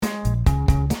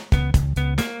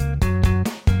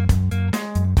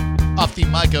off the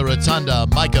Micah Rotunda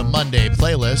Micah Monday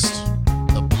playlist,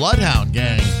 the Bloodhound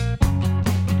Gang.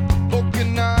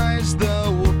 Vulcanize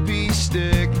the whoopee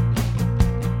stick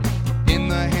in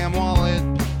the ham wallet.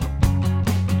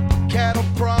 Cattle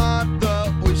prod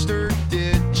the oyster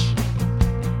ditch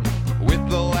with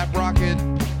the lap rocket.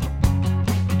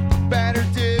 Batter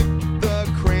dip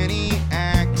the cranny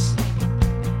axe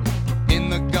in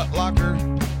the gut locker.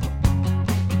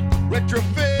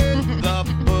 Retrofit the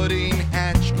pudding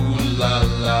hatch, ooh la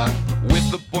la,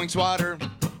 with the boinks water.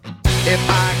 If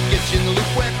I get you in the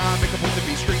loop when I make a point to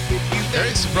be straight with you.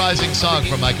 Very surprising song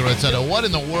from Micah Rotunda. What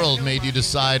in the world made you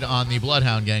decide on the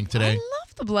Bloodhound Gang today? I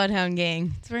love the Bloodhound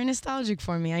Gang. It's very nostalgic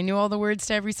for me. I knew all the words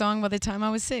to every song by the time I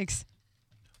was 6.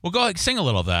 Well, go ahead, sing a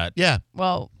little of that. Yeah.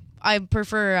 Well, I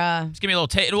prefer... Just give me a little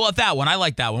taste. Well, that one. I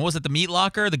like that one. Was it the meat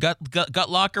locker? The gut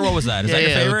locker? What was that? Is that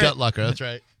your favorite? Gut locker. That's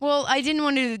right. Well, I didn't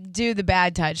want to do the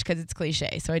bad touch because it's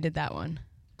cliche, so I did that one.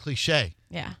 Cliche.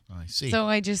 Yeah. Oh, I see. So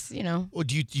I just, Well,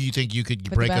 do you think you could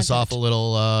Put break the us bad off a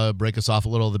little of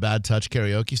the bad touch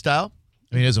karaoke style?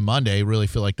 I mean, it's a Monday. Really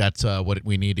feel like that's what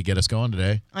we need to get us going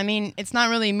today. I mean, it's not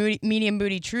really medium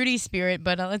booty Trudy spirit,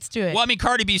 but let's do it. Well, I mean,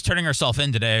 Cardi B's turning herself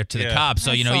in today to the cops,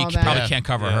 so I you saw probably that. can't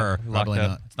cover her. Probably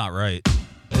not. It's not right.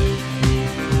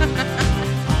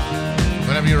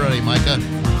 Whenever you're ready, Micah.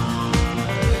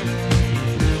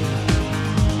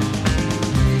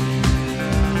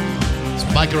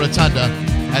 It's Micah Rotunda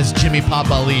as Jimmy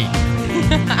Pop Ali.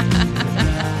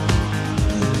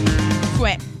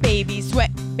 Sweat,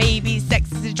 baby,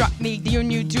 sex is drop me.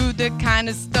 You do the kind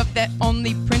of stuff that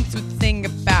only Prince would sing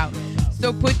about.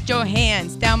 So put your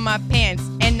hands down my pants,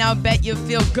 and I'll bet you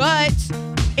feel good.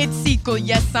 It's sequel,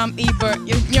 yes, I'm Ebert.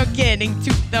 You're getting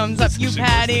 2 thumbs up. You've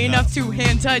had enough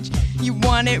 2-hand touch. You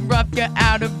want it rough, you're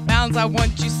out of bounds. I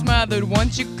want you smothered,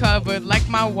 want you covered like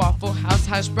my Waffle House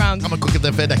hash browns. I'm a quicker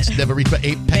than FedEx, never reach for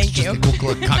 8 packs. Thank just you. a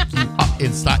Google cock you up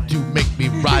inside to make me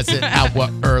rise an hour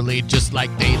early, just like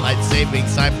daylight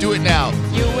savings time. Do it now.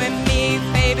 You and me,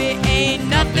 baby, ain't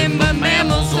nothing but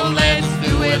mammals, so let's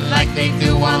do it like they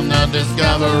do on the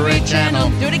Discovery Channel.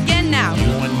 Do it again now.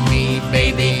 You and me,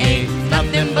 baby, ain't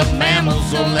nothing but mammals,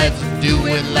 so let's do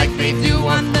it like they do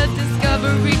on the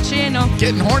Discovery Channel.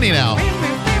 Getting horny now.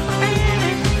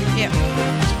 Yeah.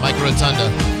 Micah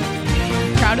Rotunda.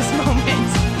 Proudest moment.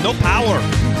 No power.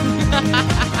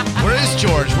 Where is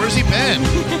George? Where's he been?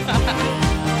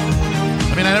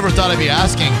 I mean, I never thought I'd be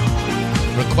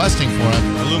requesting for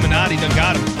him. Illuminati done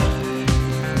got him.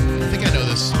 I think I know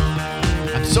this.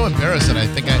 I'm so embarrassed that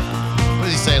what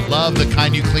does he say? Love the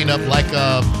kind you clean up like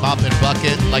a mop and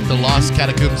bucket, like the lost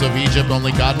catacombs of Egypt,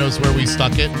 only God knows where we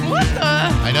stuck it. What the?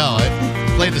 I know. I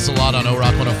played this a lot on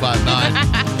O-Rock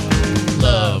 105.9.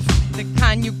 Love. The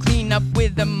kind you clean up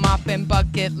with a mop and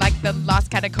bucket, like the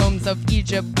lost catacombs of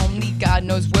Egypt. Only God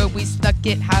knows where we stuck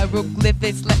it.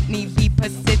 Hieroglyphics, let me be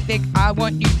Pacific. I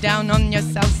want you down on your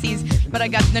South Seas, but I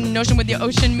got the notion with your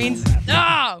ocean means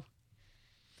no.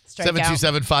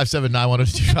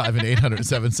 727-579-1025 and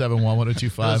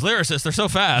 800-771-1025. Those lyricists, they're so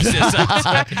fast.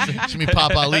 Jimmy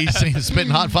Pop Ali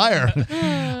spitting hot fire.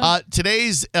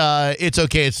 Today's It's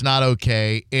Okay, It's Not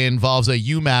Okay involves a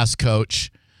UMass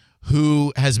coach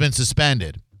who has been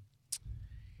suspended.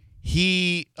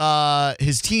 His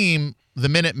team, the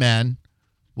Minutemen,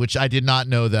 which I did not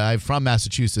know that. I'm from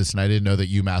Massachusetts, and I didn't know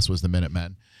that UMass was the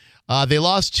Minutemen. They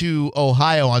lost to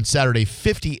Ohio on Saturday,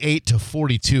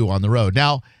 58-42 on the road.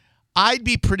 Now, I'd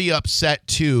be pretty upset,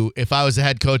 too, if I was the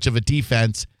head coach of a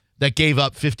defense that gave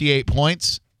up 58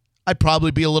 points. I'd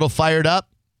probably be a little fired up.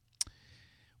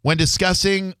 When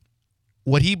discussing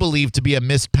what he believed to be a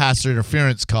missed pass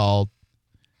interference call,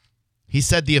 he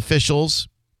said the officials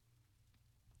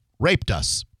raped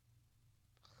us.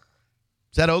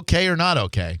 Is that okay or not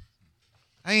okay?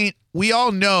 I mean, we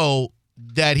all know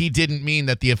that he didn't mean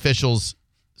that the officials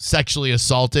sexually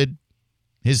assaulted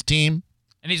his team.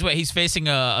 And he's facing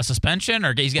a suspension,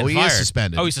 or he's getting fired? He is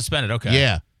suspended. Oh, he's suspended. Okay.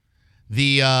 Yeah.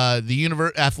 The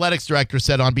athletics director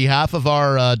said, on behalf of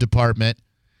our department,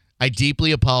 I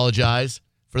deeply apologize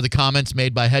for the comments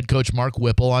made by head coach Mark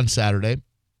Whipple on Saturday.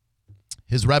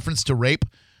 His reference to rape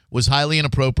was highly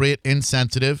inappropriate,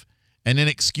 insensitive, and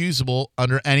inexcusable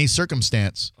under any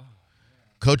circumstance.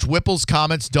 Coach Whipple's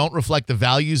comments don't reflect the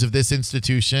values of this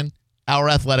institution, our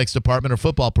athletics department, or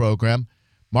football program.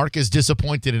 Mark is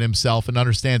disappointed in himself and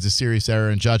understands a serious error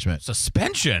in judgment.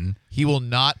 Suspension? He will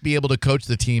not be able to coach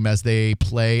the team as they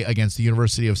play against the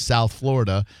University of South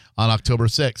Florida on October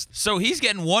 6th. So he's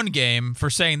getting 1 game for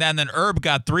saying that, and then Herb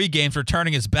got 3 games for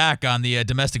turning his back on the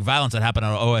domestic violence that happened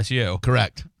at OSU.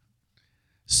 Correct.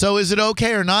 So is it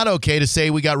okay or not okay to say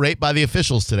we got raped by the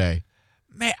officials today?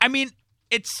 Man, I mean,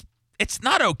 it's it's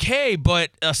not okay,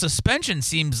 but a suspension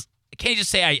seems. Can't you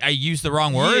just say I used the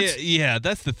wrong words? Yeah,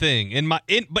 that's the thing. In my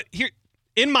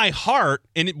heart,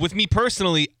 and with me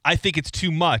personally, I think it's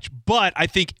too much. But I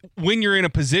think when you're in a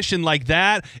position like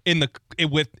that, in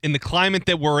the climate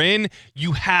that we're in,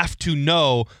 you have to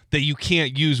know that you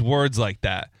can't use words like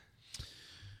that.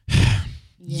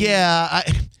 Yeah,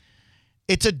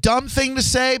 it's a dumb thing to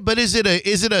say, but is it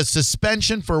a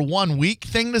suspension for 1 week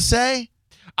thing to say?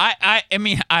 I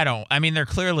mean, I don't. I mean, they're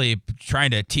clearly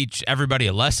trying to teach everybody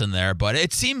a lesson there, but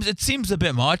it seems a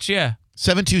bit much, yeah.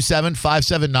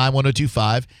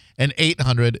 727-579-1025 and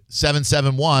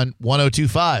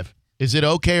 800-771-1025. Is it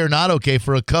okay or not okay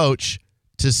for a coach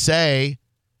to say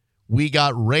we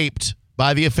got raped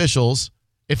by the officials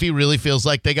if he really feels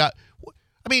like they got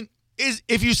 – I mean,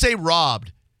 if you say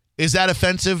robbed, is that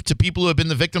offensive to people who have been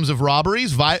the victims of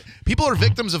robberies? People are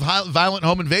victims of violent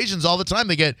home invasions all the time.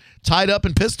 They get tied up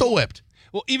and pistol whipped.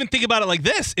 Well, even think about it like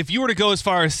this. If you were to go as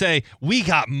far as say, we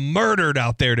got murdered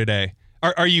out there today,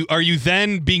 are you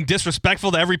then being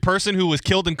disrespectful to every person who was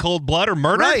killed in cold blood or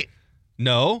murdered? Right.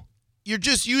 No. You're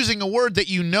just using a word that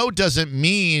you know doesn't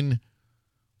mean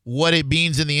what it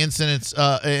means in the instance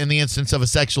of a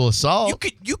sexual assault.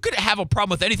 You could have a problem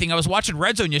with anything. I was watching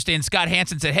Red Zone yesterday, and Scott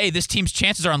Hansen said, "Hey, this team's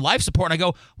chances are on life support." And I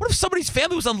go, "What if somebody's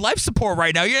family was on life support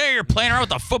right now? You're playing around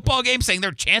with a football game, saying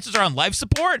their chances are on life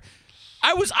support."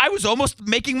 I was almost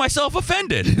making myself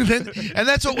offended. And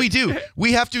that's what we do.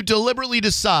 We have to deliberately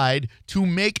decide to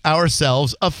make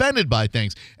ourselves offended by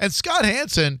things. And Scott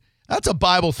Hansen, that's a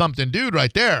Bible-thumping dude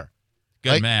right there.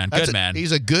 Good man.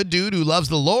 He's a good dude who loves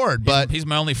the Lord. But he's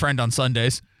my only friend on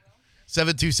Sundays.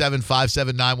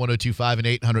 727-579-1025 and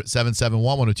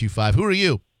 800-771-1025. Who are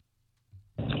you?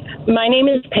 My name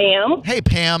is Pam. Hey,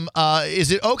 Pam.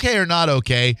 Is it okay or not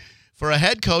okay for a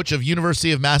head coach of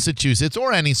University of Massachusetts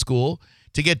or any school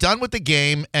to get done with the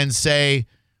game and say,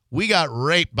 we got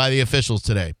raped by the officials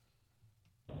today?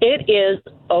 It is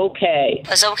okay.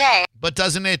 It's okay. But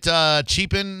doesn't it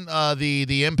cheapen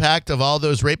the impact of all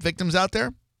those rape victims out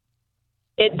there?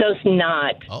 It does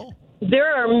not. Oh.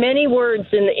 There are many words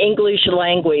in the English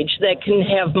language that can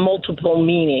have multiple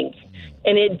meanings,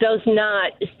 and it does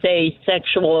not say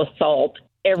sexual assault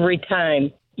every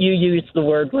time you use the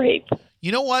word rape.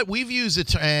 You know what? We've used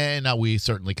it, and not we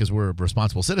certainly because we're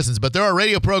responsible citizens, but there are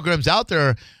radio programs out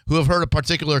there who have heard a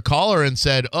particular caller and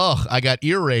said, "Ugh, I got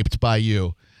ear raped by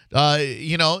you." Are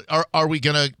we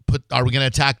gonna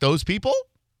attack those people?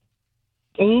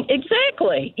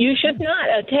 Exactly. You should not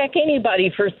attack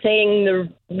anybody for saying the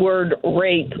word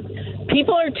rape.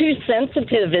 People are too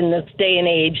sensitive in this day and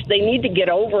age. They need to get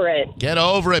over it. Get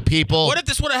over it, people. What if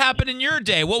this would have happened in your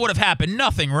day? What would have happened?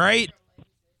 Nothing, right?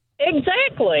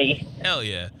 Exactly. Hell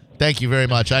yeah. Thank you very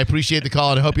much. I appreciate the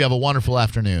call, and I hope you have a wonderful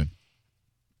afternoon.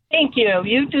 Thank you.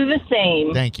 You do the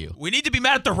same. Thank you. We need to be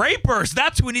mad at the rapers.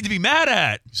 That's who we need to be mad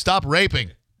at. Stop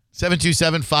raping.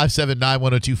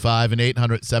 727-579-1025 and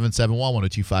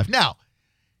 800-771-1025. Now,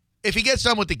 if he gets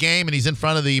done with the game and he's in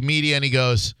front of the media and he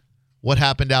goes, what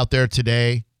happened out there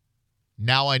today?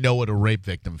 Now I know what a rape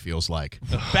victim feels like.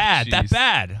 Bad. Jeez. That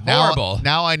bad. Now, Horrible.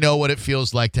 Now I know what it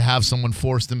feels like to have someone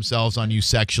force themselves on you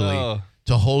sexually,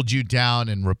 to hold you down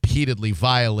and repeatedly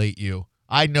violate you.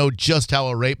 I know just how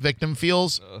a rape victim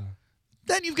feels.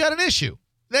 Then you've got an issue.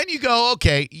 Then you go,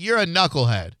 okay, you're a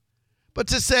knucklehead. But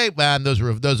to say, man, those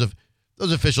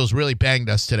officials really banged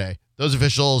us today. Those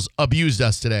officials abused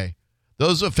us today.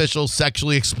 Those officials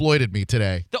sexually exploited me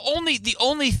today. The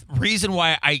only reason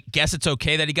why I guess it's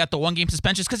okay that he got the 1-game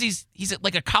suspension is because he's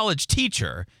like a college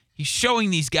teacher. He's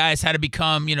showing these guys how to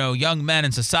become, young men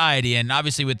in society. And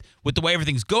obviously with the way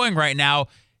everything's going right now,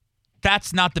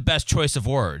 that's not the best choice of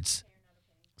words.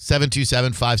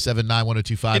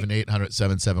 727-579-1025 and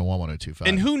 800-771-1025.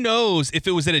 And who knows if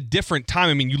it was at a different time.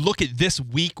 I mean, you look at this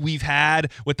week we've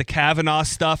had with the Kavanaugh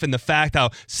stuff and the fact how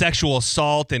sexual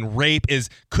assault and rape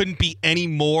couldn't be any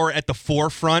more at the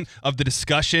forefront of the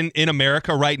discussion in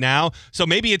America right now. So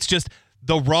maybe it's just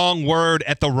the wrong word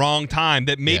at the wrong time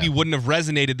that maybe wouldn't have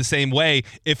resonated the same way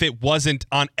if it wasn't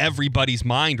on everybody's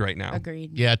mind right now.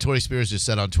 Agreed. Yeah, Tori Spears just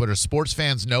said on Twitter, sports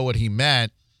fans know what he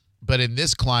meant. But in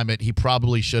this climate, he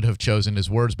probably should have chosen his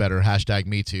words better.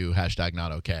 #MeToo,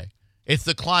 #not okay. It's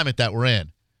the climate that we're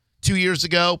in. 2 years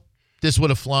ago, this would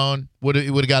have flown.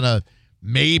 It would have gotten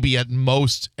maybe at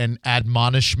most an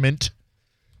admonishment,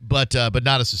 but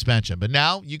not a suspension. But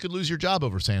now you could lose your job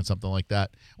over saying something like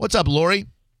that. What's up, Lori?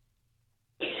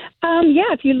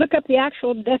 If you look up the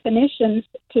actual definitions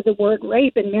to the word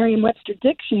rape in Merriam-Webster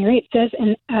Dictionary, it says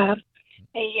an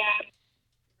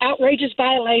outrageous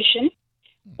violation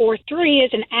or 3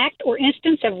 is an act or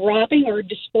instance of robbing or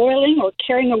despoiling or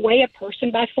carrying away a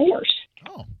person by force.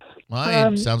 Oh,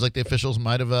 well, it sounds like the officials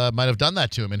might have done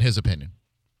that to him, in his opinion.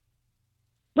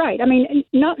 Right. I mean, it's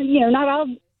not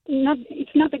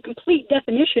the complete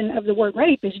definition of the word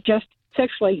rape. Is just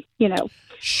sexually,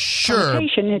 Sure,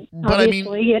 connotation. but I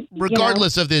mean,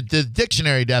 regardless of the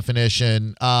dictionary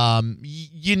definition,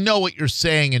 you know what you're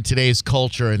saying in today's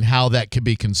culture and how that could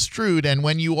be construed. And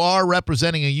when you are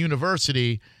representing a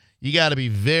university, you got to be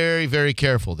very, very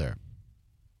careful there.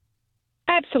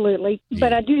 Absolutely.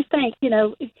 But I do think,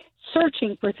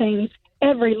 searching for things,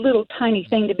 every little tiny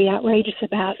thing to be outrageous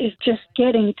about is just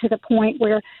getting to the point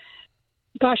where,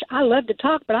 gosh, I love to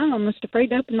talk, but I'm almost afraid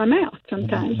to open my mouth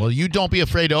sometimes. Well, you don't be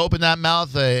afraid to open that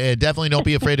mouth. Definitely don't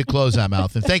be afraid to close that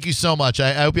mouth. And thank you so much.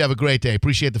 I hope you have a great day.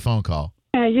 Appreciate the phone call.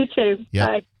 You too.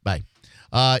 Yep. Bye.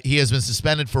 Bye. He has been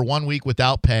suspended for 1 week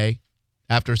without pay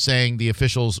after saying the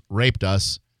officials raped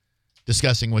us,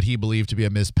 discussing what he believed to be a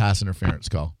missed pass interference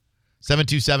call.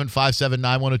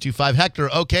 727-579-1025. Hector,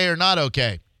 okay or not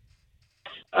okay?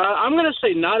 I'm going to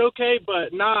say not okay,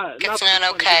 but not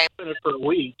okay for a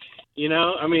week.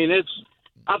 I mean,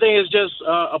 I think it's just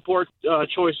a poor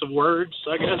choice of words,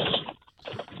 I guess.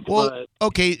 Well,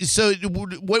 okay, so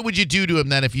what would you do to him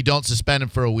then if you don't suspend him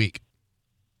for a week?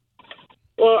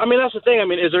 Well, I mean, that's the thing. I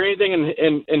mean, is there anything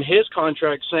in his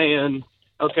contract saying,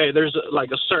 okay, there's like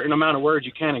a certain amount of words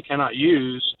you can and cannot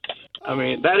use? I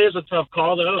mean, that is a tough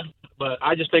call, though, but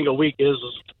I just think a week is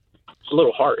a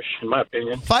little harsh, in my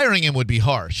opinion. Firing him would be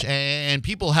harsh, and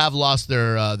people have lost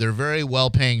their very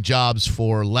well-paying jobs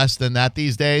for less than that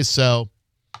these days. So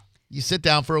you sit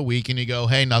down for a week and you go,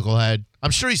 hey, knucklehead.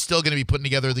 I'm sure he's still going to be putting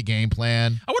together the game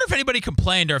plan. I wonder if anybody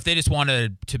complained or if they just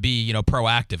wanted to be,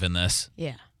 proactive in this.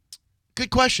 Yeah.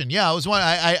 Good question. Yeah,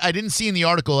 I didn't see in the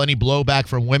article any blowback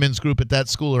from women's group at that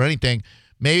school or anything.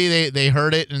 Maybe they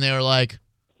heard it and they were like,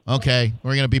 okay,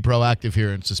 we're going to be proactive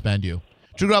here and suspend you.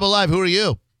 True Garabo Live, who are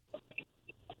you?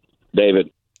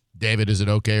 David. David, is it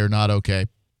okay or not okay?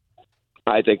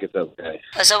 I think it's okay.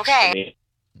 It's okay. I mean,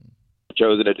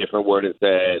 chosen a different word and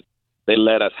said they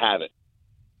let us have it.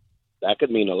 That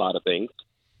could mean a lot of things.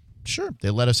 Sure, they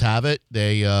let us have it.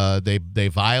 They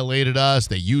violated us.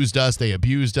 They used us. They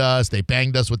abused us. They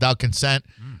banged us without consent.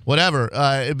 Whatever.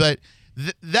 But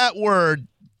that word,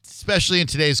 especially in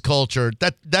today's culture,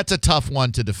 that's a tough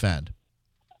one to defend.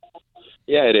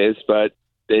 Yeah, it is. But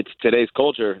it's today's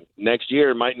culture. Next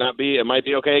year it might be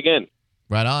okay again.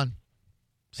 Right on.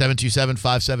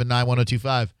 727-579-1025.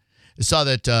 I saw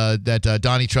that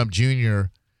Donnie Trump Jr.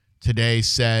 today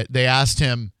said, they asked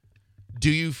him, do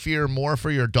you fear more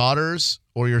for your daughters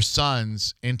or your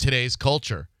sons in today's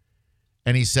culture?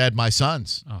 And he said, my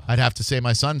sons. Oh. I'd have to say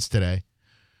my sons today.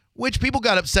 Which people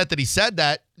got upset that he said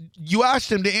that. You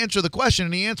asked him to answer the question,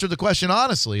 and he answered the question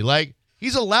honestly. Like,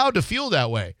 he's allowed to feel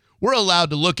that way. We're allowed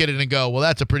to look at it and go, well,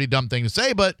 that's a pretty dumb thing to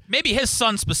say, but maybe his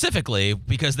son specifically,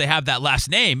 because they have that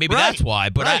last name. Maybe that's why.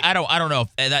 But I don't know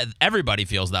if that everybody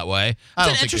feels that way. It's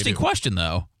an interesting question,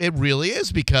 though. It really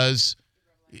is, because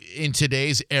in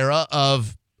today's era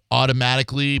of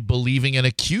automatically believing an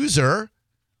accuser,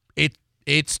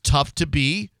 it's tough to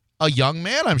be a young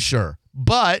man, I'm sure.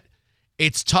 But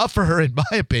it's tougher, in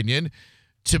my opinion,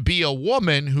 to be a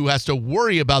woman who has to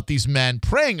worry about these men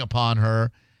preying upon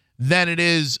her than it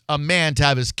is a man to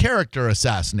have his character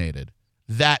assassinated.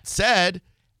 That said,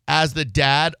 as the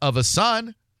dad of a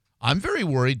son, I'm very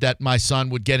worried that my son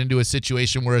would get into a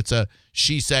situation where it's a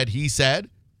she said, he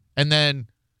said, and then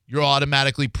you're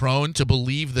automatically prone to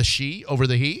believe the she over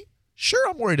the he. Sure,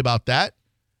 I'm worried about that,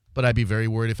 but I'd be very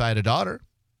worried if I had a daughter.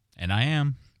 And I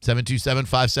am.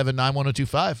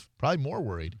 727-579-1025. Probably more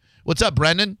worried. What's up,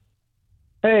 Brendan?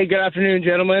 Hey, good afternoon,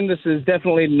 gentlemen. This is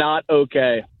definitely not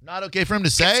okay. Not okay for him to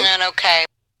say? It's not okay.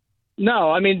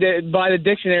 No, I mean, by the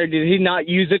dictionary, did he not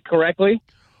use it correctly?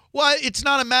 Well, it's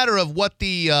not a matter of what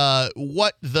the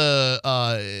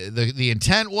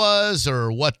intent was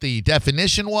or what the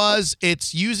definition was.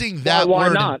 It's using that why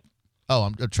word. Why not?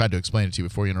 I'm trying to explain it to you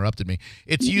before you interrupted me.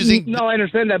 It's using. No, I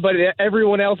understand that, but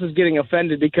everyone else is getting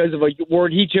offended because of a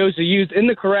word he chose to use in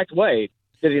the correct way.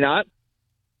 Did he not?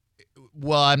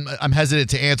 Well, I'm hesitant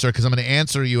to answer because I'm going to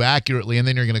answer you accurately, and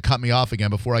then you're going to cut me off again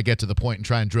before I get to the point and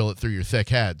try and drill it through your thick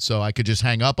head. So I could just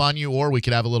hang up on you, or we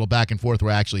could have a little back and forth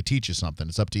where I actually teach you something.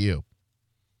 It's up to you.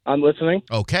 I'm listening.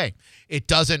 Okay. It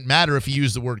doesn't matter if you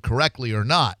use the word correctly or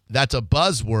not. That's a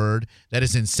buzzword that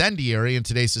is incendiary in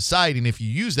today's society, and if you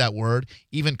use that word,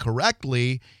 even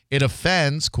correctly, it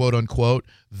offends, quote unquote,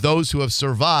 those who have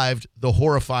survived the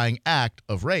horrifying act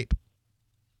of rape.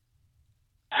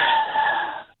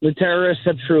 The terrorists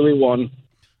have truly won.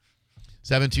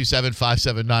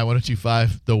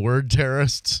 727-579-1025. The word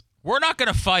terrorists. We're not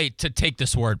going to fight to take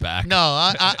this word back.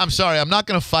 No, I'm sorry. I'm not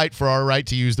going to fight for our right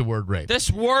to use the word rape.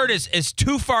 This word is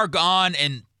too far gone,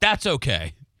 and that's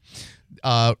okay.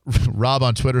 Rob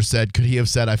on Twitter said, could he have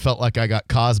said, I felt like I got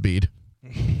Cosby'd?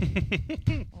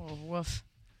 Oh, woof.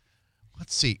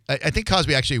 Let's see. I think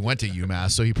Cosby actually went to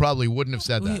UMass, so he probably wouldn't have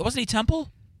said that. Wasn't he Temple?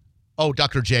 Oh,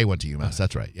 Dr. J went to UMass.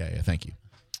 That's right. Yeah, thank you.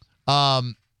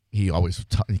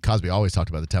 Cosby always talked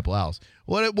about the Temple Owls.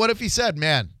 What if he said,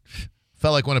 man,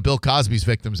 felt like one of Bill Cosby's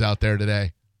victims out there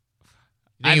today?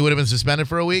 You think he would have been suspended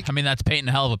for a week? I mean, that's painting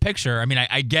a hell of a picture. I mean,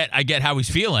 I get how he's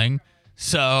feeling.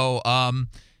 So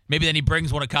maybe then he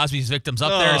brings one of Cosby's victims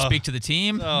up there to speak to the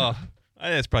team. Oh,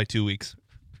 that's probably 2 weeks.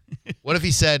 What if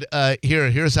he said,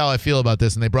 here's how I feel about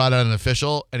this, and they brought out an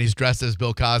official, and he's dressed as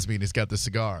Bill Cosby, and he's got the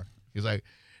cigar. He's like,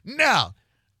 now,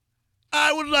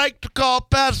 I would like to call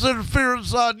pass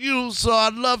interference on you, so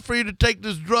I'd love for you to take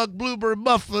this drug blueberry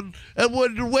muffin, and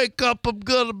when you wake up, I'm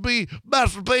going to be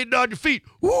masturbating on your feet.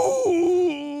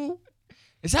 Woo!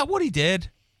 Is that what he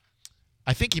did?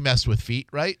 I think he messed with feet,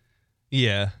 right?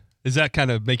 Yeah. Does that kind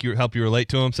of help you relate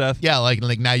to him, Seth? Yeah, like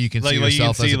now you can see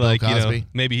yourself as a Bill Cosby.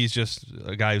 Maybe he's just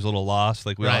a guy who's a little lost.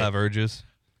 Like we all have urges.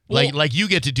 Like you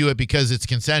get to do it because it's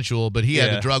consensual, but he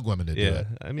had to drug women to do it.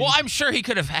 I mean, Well, I'm sure he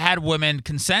could have had women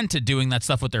consent to doing that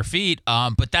stuff with their feet,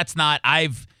 but that's not. I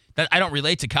don't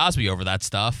relate to Cosby over that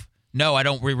stuff. No, I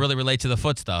don't really relate to the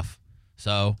foot stuff.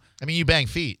 So I mean, you bang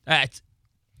feet.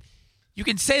 You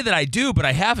can say that I do, but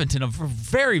I haven't in a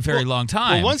very, very long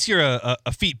time. Well, once you're a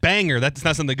feet banger, that's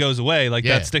not something that goes away. Like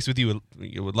that sticks with you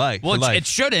with life. Well, it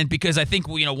shouldn't, because I think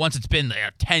once it's been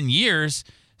 10 years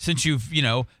since you've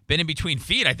been in between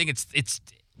feet, I think it's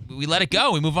we let it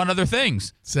go. We move on to other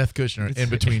things. Seth Kushner in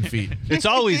between feet. It's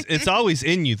always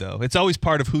in you though. It's always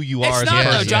part of who you are. It's as not a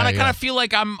person. though, John. I kind of feel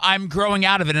like I'm growing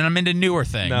out of it and I'm into newer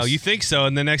things. No, you think so,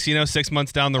 and the next 6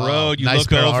 months down the road, you nice look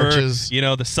pair of over, arches.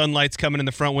 the sunlight's coming in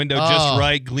the front window just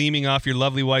right, gleaming off your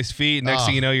lovely wife's feet. Next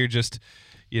thing you know, you're just,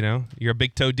 you're a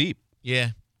big toe deep. Yeah.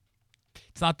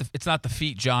 It's not the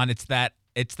feet, John. It's that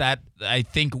I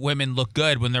think women look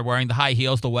good when they're wearing the high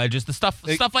heels, the wedges, the stuff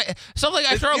like I'm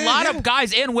sure a lot of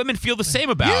guys and women feel the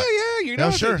same about. Yeah, you're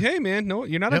not. Sure. Hey, man, no,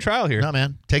 you're not on trial here. No,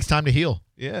 man. Takes time to heal.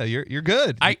 Yeah, you're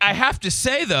good. I have to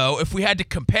say though, if we had to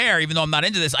compare, even though I'm not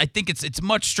into this, I think it's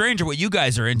much stranger what you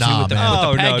guys are into with the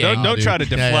pegging. Don't try to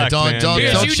deflect.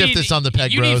 Don't shift this on the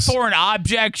peg You bros. need foreign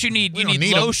objects. You need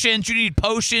lotions. You need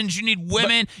potions. You need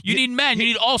women. You need men. You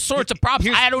need all sorts of props.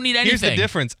 I don't need anything. Here's the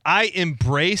difference. I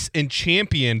embrace and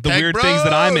champion the Peg weird bros. things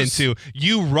that I'm into.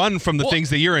 You run from the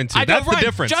things that you're into. That's the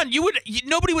difference. John,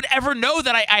 nobody would ever know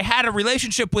that I had a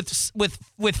relationship with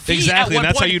feet. Exactly, at one and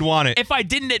that's how point you'd want it. if I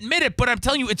didn't admit it. But I'm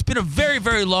telling you, it's been a very,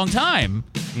 very long time.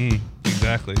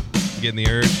 Exactly. Getting the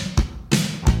urge.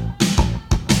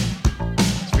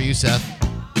 It's for you, Seth.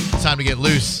 It's time to get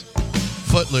loose.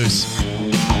 Foot loose.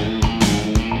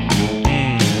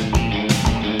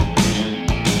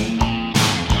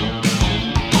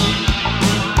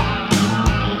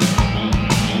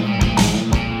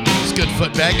 It's good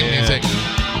foot banging music.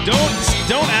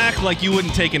 Don't act like you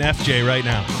wouldn't take an FJ right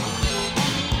now.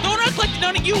 Don't act like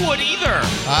none of you would either.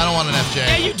 I don't want an FJ.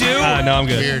 Yeah, you do. No, I'm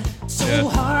good. Weird.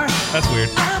 Yeah. That's weird.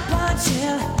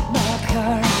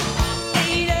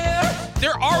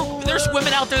 There's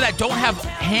women out there that don't have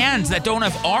hands, that don't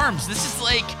have arms. This is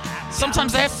like,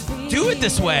 sometimes I have to do it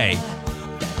this way.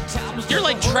 You're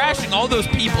like trashing all those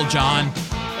people, John.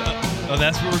 Oh,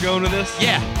 that's where we're going with this?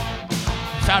 Yeah.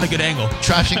 Found a good angle.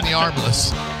 Trashing the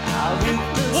armless.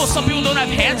 Well, some people don't have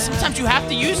hands. Sometimes you have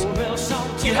to use. Is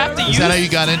that how you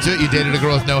got into it? You dated a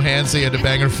girl with no hands, so you had to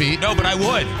bang her feet? No, but I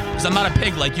would, because I'm not a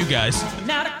pig like you guys.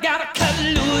 Now I gotta cut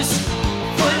loose,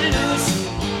 foot loose,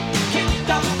 kick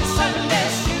off the Sunday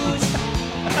shoes.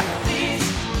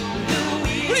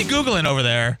 What are you Googling over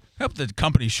there? I hope the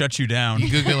company shuts you down. You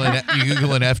Googling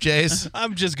FJs?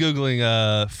 I'm just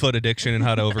Googling foot addiction and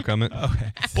how to overcome it.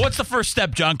 Okay. What's the first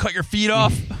step, John? Cut your feet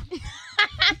off?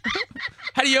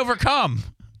 How do you overcome?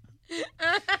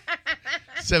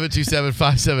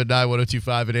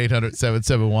 727-579-1025 and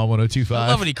 800-771-1025. I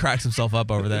love when he cracks himself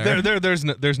up over there. There's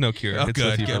no cure. Oh, It's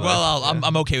good, with you good. for Well, life.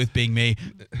 I'm okay with being me.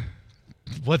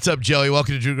 What's up, Joey?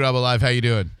 Welcome to Drew Garabo Live. How you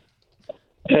doing?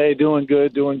 Hey, doing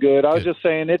good. I was just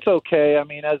saying it's okay. I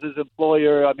mean, as his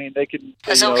employer, I mean, they can,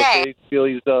 It's if okay. they feel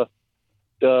he's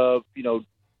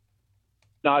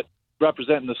not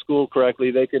representing the school correctly,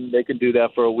 they can do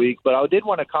that for a week. But I did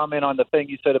want to comment on the thing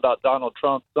you said about Donald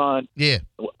Trump's son. Yeah.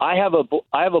 I have a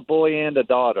boy and a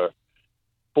daughter,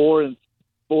 4 and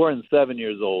 7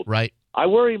 years old. Right. I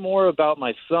worry more about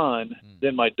my son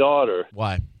than my daughter.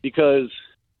 Why? Because,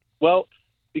 well,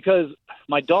 because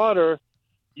my daughter,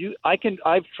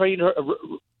 I've trained her,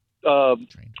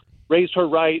 raised her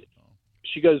right.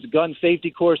 She goes to gun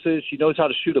safety courses. She knows how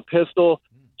to shoot a pistol.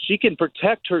 She can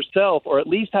protect herself, or at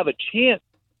least have a chance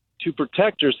to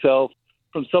protect herself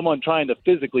from someone trying to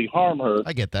physically harm her.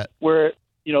 I get that. Where,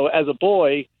 as a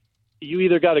boy, you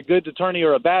either got a good attorney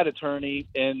or a bad attorney,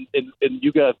 and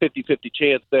you got a 50-50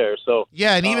 chance there. So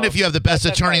yeah, and even if you have the best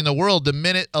attorney in the world, the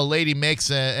minute a lady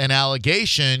makes an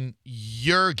allegation,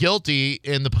 you're guilty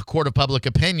in the court of public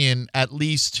opinion, at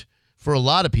least for a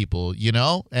lot of people,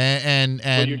 and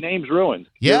so your name's ruined.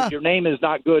 Yeah. Your name is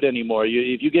not good anymore.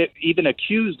 If you get even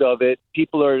accused of it,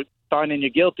 people are finding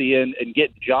you guilty and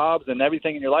get jobs and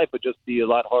everything in your life would just be a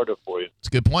lot harder for you. It's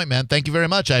a good point, man. Thank you very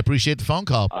much. I appreciate the phone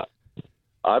call.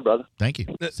 All right, brother. Thank you.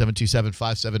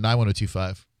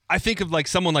 727-579-1025. I think of like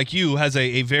someone like you has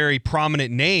a very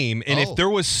prominent name, and if there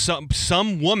was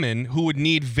some woman who would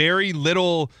need very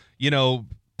little,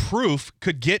 proof,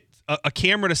 could get a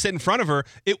camera to sit in front of her,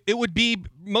 it would be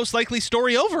most likely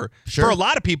story over. Sure. For a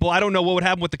lot of people, I don't know what would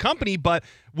happen with the company, but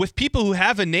with people who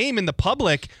have a name in the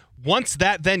public, once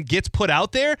that then gets put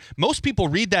out there, most people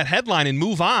read that headline and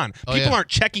move on. People aren't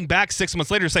checking back 6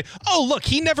 months later to say, oh, look,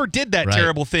 he never did that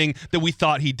terrible thing that we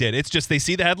thought he did. It's just they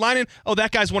see the headline and, oh,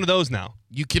 that guy's one of those now.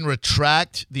 You can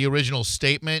retract the original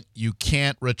statement. You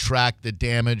can't retract the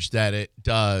damage that it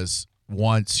does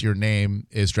once your name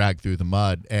is dragged through the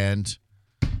mud. And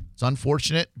it's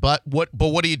unfortunate, but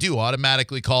what do you do?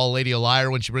 Automatically call a lady a liar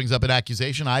when she brings up an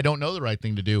accusation? I don't know the right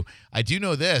thing to do. I do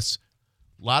know this.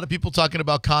 A lot of people talking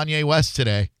about Kanye West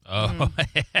today. Oh.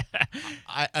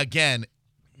 Again,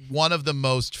 one of the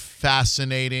most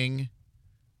fascinating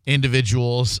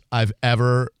individuals I've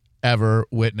ever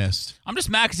witnessed. I'm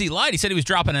just mad because he lied. He said he was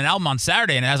dropping an album on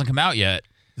Saturday and it hasn't come out yet.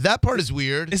 That part is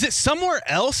weird. Is it somewhere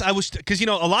else? Because a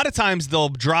lot of times they'll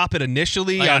drop it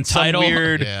initially Like on some Tidal?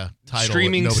 weird Tidal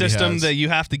streaming nobody system has. that you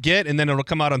have to get, and then it'll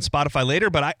come out on Spotify later.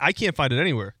 But I can't find it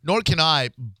anywhere. Nor can I.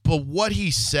 But what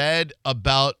he said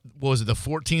about, what was it, the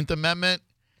 14th Amendment?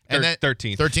 And then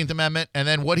 13th Amendment, and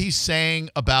then what he's saying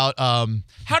about how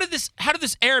did this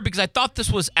air? Because I thought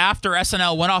this was after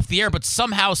SNL went off the air, but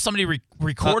somehow somebody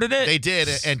recorded it. They did,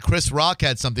 and Chris Rock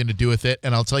had something to do with it,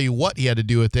 and I'll tell you what he had to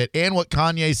do with it, and what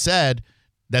Kanye said.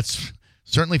 That's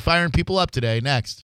certainly firing people up today. Next.